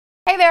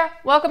Hey there,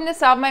 welcome to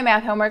Solve My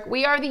Math Homework.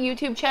 We are the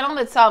YouTube channel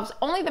that solves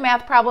only the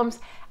math problems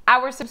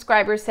our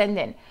subscribers send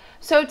in.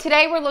 So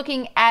today we're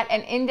looking at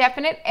an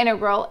indefinite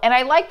integral, and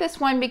I like this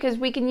one because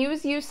we can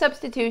use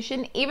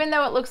u-substitution. Even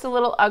though it looks a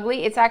little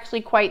ugly, it's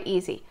actually quite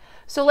easy.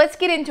 So let's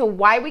get into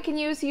why we can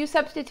use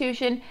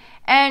u-substitution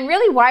and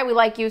really why we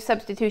like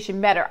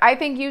u-substitution better. I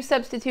think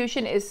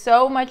u-substitution is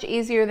so much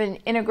easier than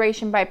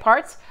integration by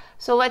parts,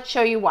 so let's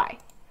show you why.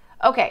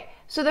 Okay.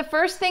 So the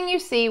first thing you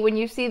see when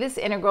you see this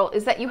integral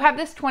is that you have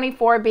this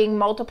 24 being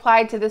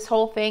multiplied to this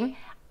whole thing.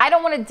 I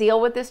don't want to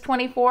deal with this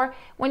 24.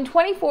 When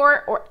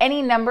 24 or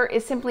any number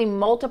is simply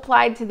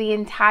multiplied to the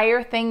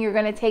entire thing you're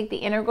going to take the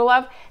integral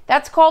of,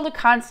 that's called a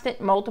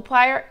constant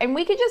multiplier, and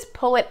we could just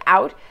pull it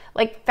out,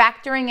 like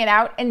factoring it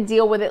out, and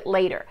deal with it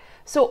later.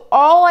 So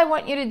all I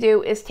want you to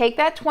do is take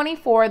that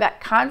 24,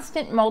 that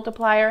constant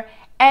multiplier,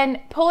 and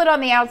pull it on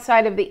the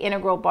outside of the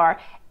integral bar,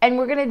 and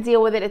we're going to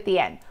deal with it at the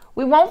end.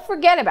 We won't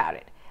forget about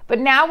it. But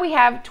now we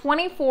have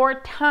 24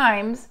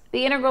 times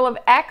the integral of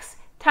x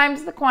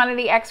times the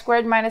quantity x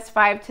squared minus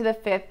 5 to the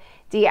fifth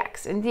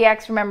dx. And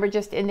dx, remember,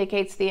 just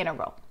indicates the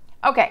integral.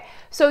 Okay,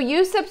 so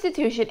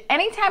u-substitution,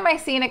 anytime I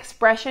see an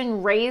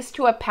expression raised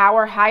to a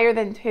power higher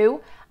than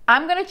 2,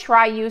 I'm going to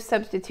try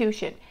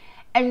u-substitution.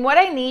 And what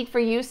I need for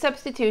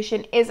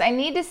u-substitution is I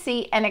need to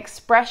see an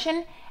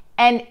expression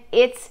and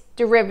its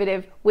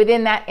derivative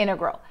within that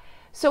integral.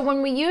 So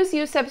when we use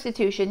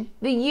u-substitution,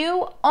 the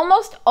u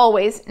almost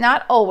always,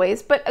 not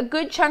always, but a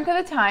good chunk of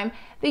the time,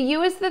 the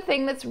u is the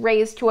thing that's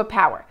raised to a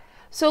power.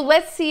 So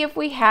let's see if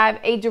we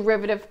have a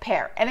derivative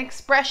pair, an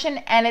expression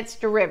and its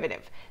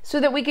derivative, so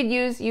that we could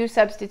use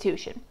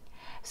u-substitution.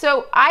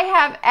 So I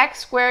have x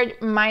squared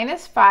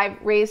minus 5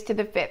 raised to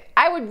the fifth.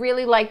 I would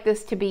really like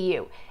this to be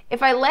u.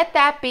 If I let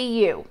that be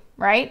u,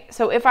 right?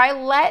 So if I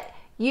let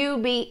u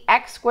be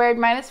x squared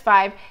minus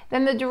 5,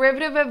 then the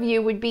derivative of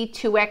u would be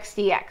 2x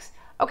dx.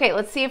 Okay,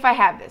 let's see if I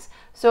have this.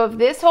 So if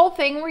this whole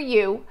thing were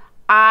u,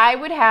 I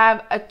would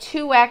have a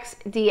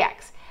 2x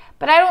dx.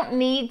 But I don't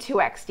need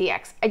 2x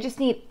dx. I just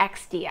need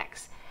x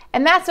dx.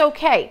 And that's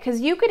okay,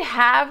 because you could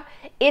have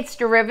its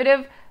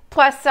derivative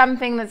plus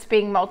something that's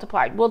being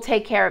multiplied. We'll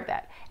take care of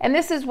that. And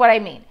this is what I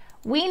mean.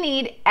 We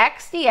need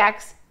x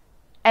dx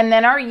and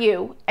then our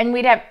u, and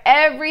we'd have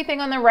everything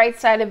on the right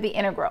side of the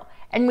integral,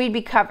 and we'd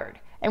be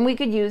covered. And we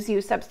could use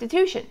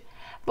u-substitution.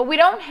 But we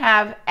don't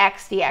have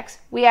x dx.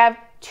 We have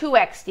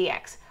 2x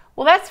dx.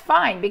 Well, that's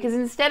fine, because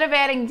instead of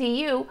adding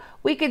du,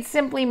 we could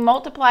simply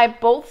multiply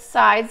both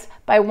sides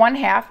by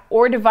 1/2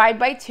 or divide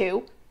by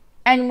 2,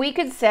 and we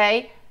could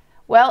say,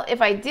 well,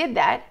 if I did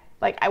that,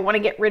 like I want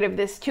to get rid of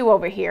this 2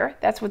 over here,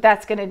 that's what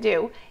that's going to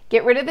do.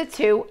 Get rid of the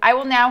 2. I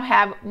will now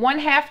have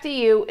 1/2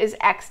 du is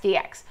x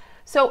dx.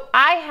 So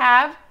I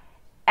have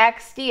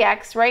x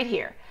dx right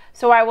here.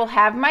 So I will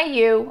have my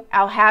u,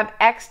 I'll have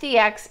x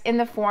dx in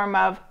the form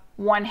of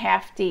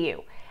 1/2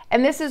 du.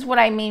 And this is what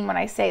I mean when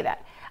I say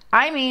that.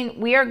 I mean,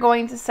 we are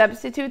going to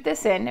substitute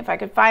this in. If I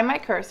could find my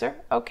cursor.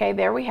 Okay,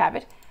 there we have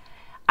it.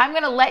 I'm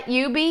going to let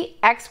u be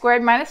x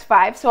squared minus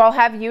 5, so I'll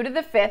have u to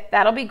the fifth.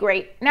 That'll be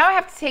great. Now I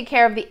have to take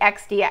care of the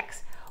x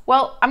dx.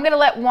 Well, I'm going to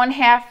let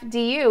 1/2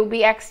 du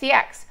be x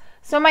dx.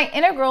 So my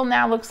integral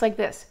now looks like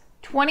this.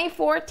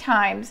 24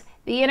 times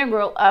the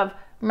integral of,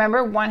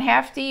 remember,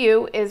 1/2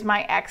 du is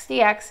my x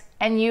dx,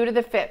 and u to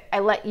the fifth. I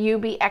let u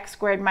be x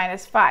squared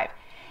minus 5.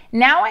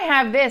 Now I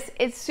have this.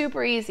 It's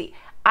super easy.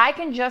 I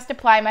can just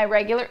apply my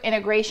regular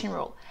integration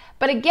rule.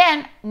 But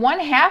again,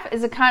 1/2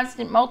 is a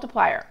constant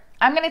multiplier.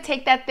 I'm going to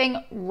take that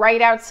thing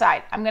right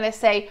outside. I'm going to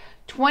say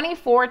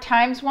 24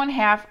 times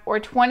 1/2,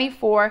 or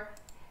 24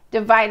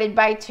 divided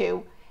by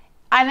 2.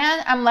 And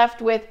then I'm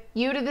left with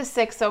u to the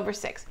 6th over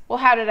 6. Well,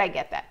 how did I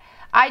get that?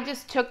 I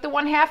just took the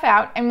 1/2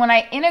 out, and when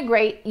I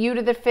integrate u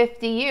to the 5th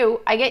du,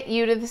 I get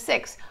u to the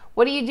 6th.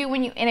 What do you do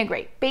when you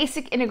integrate?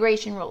 Basic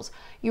integration rules.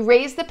 You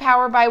raise the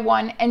power by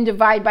 1 and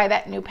divide by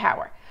that new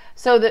power.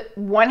 So the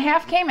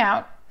 1/2 came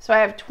out, so I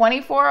have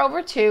 24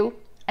 over 2,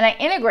 and I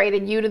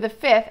integrated u to the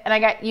 5th, and I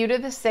got u to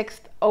the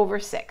 6th over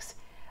 6.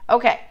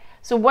 Okay,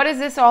 so what does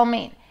this all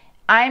mean?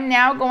 I'm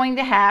now going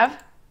to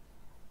have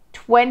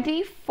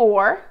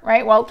 24,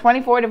 right? Well,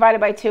 24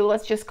 divided by 2,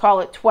 let's just call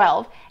it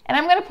 12, and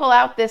I'm going to pull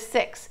out this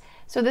 6.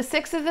 So the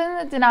 6 is in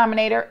the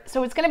denominator,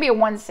 so it's going to be a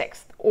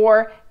 1/6,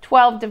 or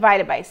 12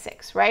 divided by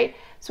 6, right?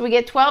 So we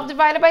get 12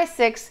 divided by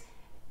 6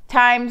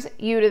 times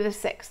u to the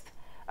 6th.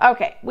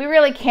 Okay, we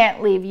really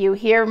can't leave u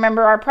here.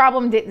 Remember, our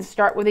problem didn't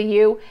start with a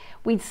u.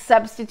 We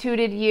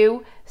substituted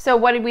u. So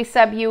what did we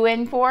sub u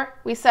in for?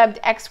 We subbed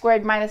x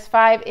squared minus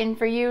 5 in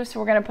for u, so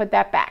we're going to put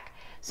that back.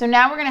 So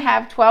now we're going to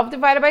have 12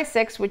 divided by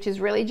 6, which is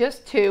really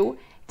just 2,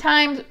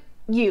 times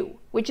u,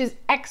 which is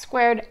x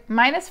squared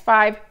minus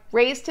 5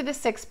 raised to the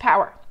 6th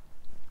power.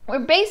 We're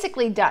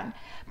basically done.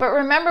 But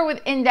remember,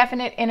 with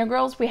indefinite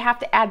integrals, we have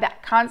to add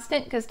that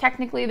constant, because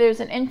technically there's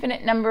an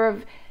infinite number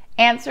of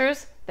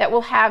answers that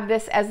will have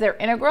this as their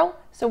integral.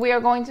 So we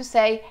are going to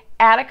say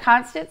add a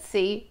constant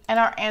c, and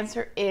our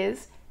answer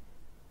is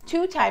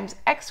 2 times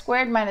x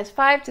squared minus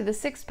 5 to the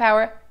 6th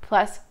power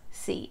plus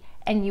c.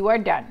 And you are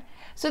done.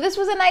 So this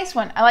was a nice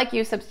one. I like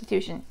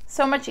u-substitution.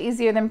 So much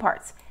easier than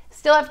parts.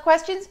 Still have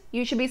questions?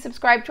 You should be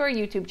subscribed to our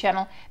YouTube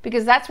channel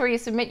because that's where you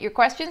submit your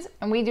questions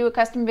and we do a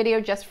custom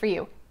video just for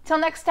you. Till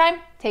next time,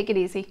 take it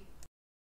easy.